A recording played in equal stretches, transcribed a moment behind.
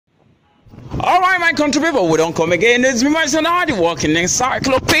Alright, my country people, we don't come again. It's me, myself, the walking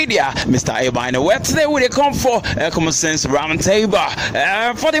encyclopedia, Mr. Abine. Where today we come for a common sense round table.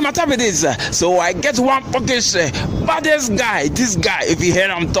 For the matter with this, so I get one pocket, but this guy, if you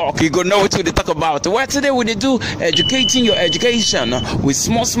hear him talk, you gonna know what we talk about. Where today we do educating your education with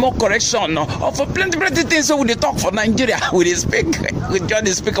small correction of plenty things. So we talk for Nigeria, we just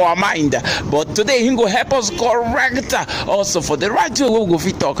speak our mind. But today he go help us correct also for the right way we go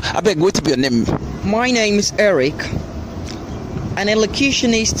fit talk. I beg, what to be your name? My name is Eric. An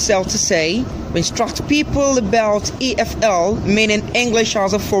elocutionist, so to say, we instruct people about EFL, meaning English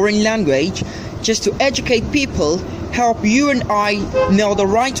as a foreign language, just to educate people, help you and I know the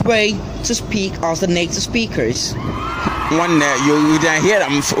right way to speak as the native speakers. One you didn't hear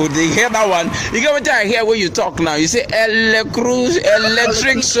them, you hear that one. You get what I hear when you talk now. You say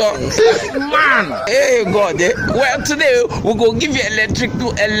electric shock. Man, hey God. Well, today we go give you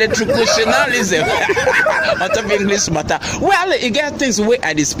electricationalism out of English matter. Well, you get things way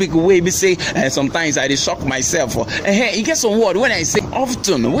I speak way me say sometimes I shock myself. You get some word when I say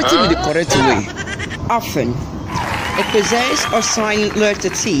often. What is the correct way? Often. It possesses a silent letter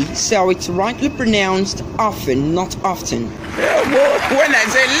T, so it's rightly pronounced often, not often. When I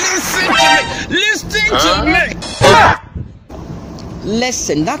say listen to me.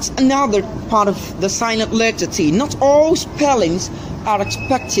 Listen, that's another part of the silent letter T. Not all spellings are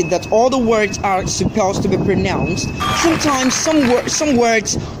expected that all the words are supposed to be pronounced. Sometimes some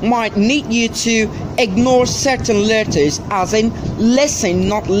words might need you to ignore certain letters, as in listen,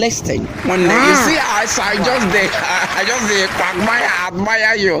 not listen. When you see I just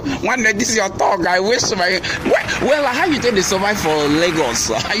admire you. When this is your talk, I wish well, how you take the survive for Lagos?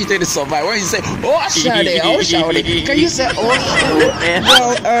 How you take the survive? When you say Oshade, can you say Oshade?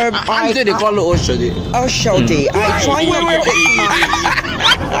 Well, I did call it Oshade. Oshade. I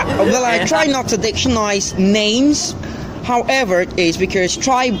try not to dictionize names. However, it is because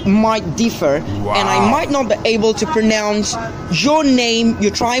tribe might differ, and I might not be able to pronounce your name,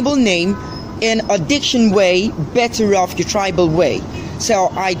 your tribal name, in a diction way better off your tribal way.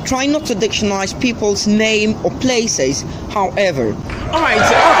 So I try not to dictionize people's name or places. However, all right.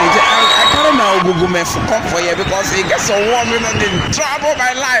 I can't now Google me for come for you because it gets so warm, you know, the trouble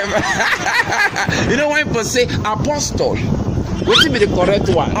my life. You know when people say apostle. What will be the correct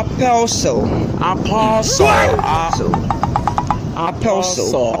one? Apostle.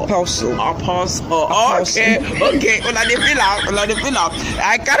 Okay. Let me fill out.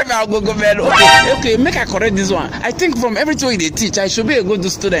 I can't remember Google man. Okay. Make I correct this one. I think from everything they teach, I should be a good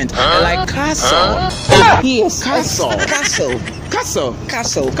student. Like castle. Yes. Castle.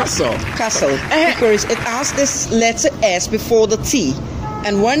 Because it has this letter S before the T.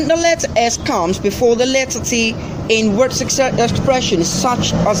 And when the letter S comes before the letter T in words expressions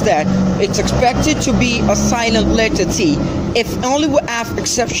such as that, it's expected to be a silent letter T, if only we have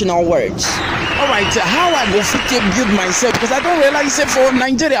exceptional words. Alright, how I go fit build myself, because I don't realize it for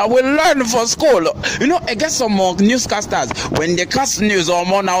Nigeria, we learn for school. You know, I get some newscasters, when they cast news or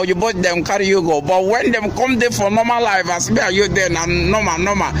more now, you both them carry you go, but when them come there for normal life, as me are you there and normal. You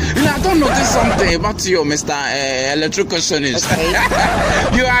know, I don't notice something about you, Mr. Electrocutionist. Okay.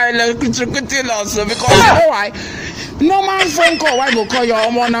 You are electrocuting also, because you know why? Normal phone call, why go call your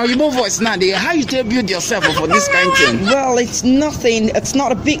home now? You move voice now. How you build yourself for this kind of thing? Well, it's nothing. It's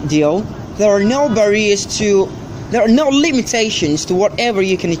not a big deal. There are no barriers to. There are no limitations to whatever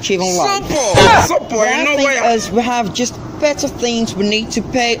you can achieve in life. Simple. As we have just better things we need to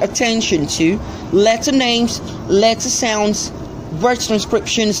pay attention to: letter names, letter sounds, word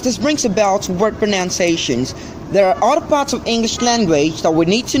transcriptions. This brings about word pronunciations. There are other parts of English language that we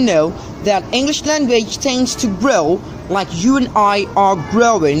need to know, that English language tends to grow like you and I are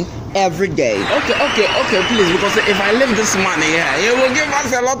growing every day. Okay, please, because if I leave this money here, you will give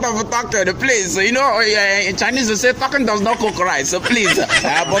us a lot of talking, please. You know, in Chinese they say talking does not cook rice, so please.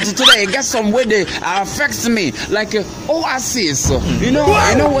 But today, get some way they affects me, like oasis. You know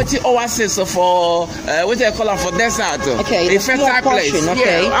what the oasis for, what they call it for desert? Okay, a fertile place.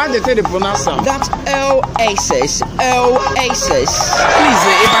 Okay. Yeah, how they say the pronounce them? That's oasis. Oasis. Please,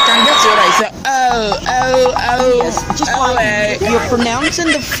 if I can get you right, say Yes, just like you're pronouncing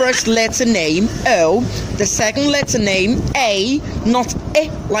the first letter name O, the second letter name A, not E,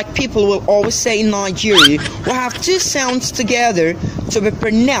 like people will always say in Nigeria. We have two sounds together to be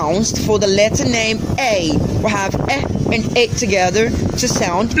pronounced for the letter name A. We have E and A together to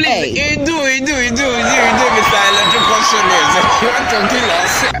sound Please, A. you do, Mr. Electric. You want to kill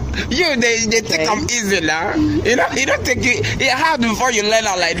us? They take them easy now. You don't take it hard before you learn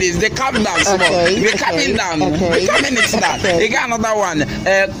out like this. They come down small. They're coming down. They're coming it's that. You got another one.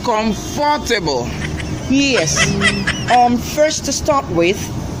 Comfortable. Yes. First to start with,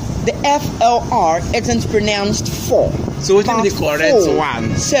 the FLR isn't pronounced for. So which is the correct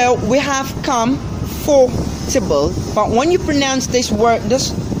one? So we have comfortable, but when you pronounce this word,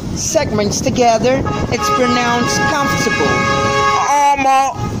 this segments together, it's pronounced comfortable.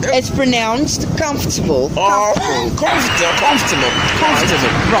 It's pronounced comfortable. Comfortable.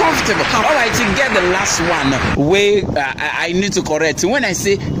 All right, you get the last one. Where I need to correct. When I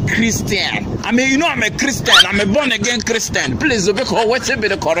say Christian, I mean, I'm a Christian. I'm a born again Christian. Please, because what should be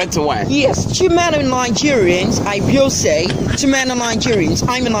the correct one? Yes, to many Nigerians, I will say, to many Nigerians,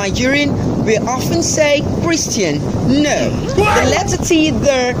 I'm a Nigerian. We often say Christian. No, the letter T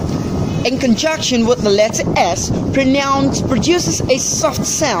there, in conjunction with the letter S, produces a soft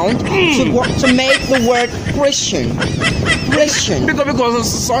sound to make the word Christian. Christian.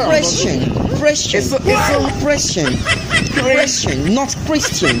 Christian, not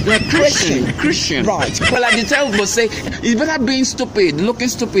Christian. Christian. Right. Well, I tell people say it's better being stupid, looking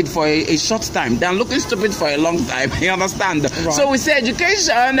stupid for a short time than looking stupid for a long time. You understand? Right. So we say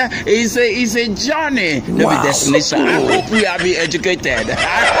education is a journey, not a destination. I hope we are being educated.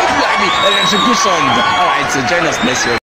 I hope we are being execution. All right, so join us next week.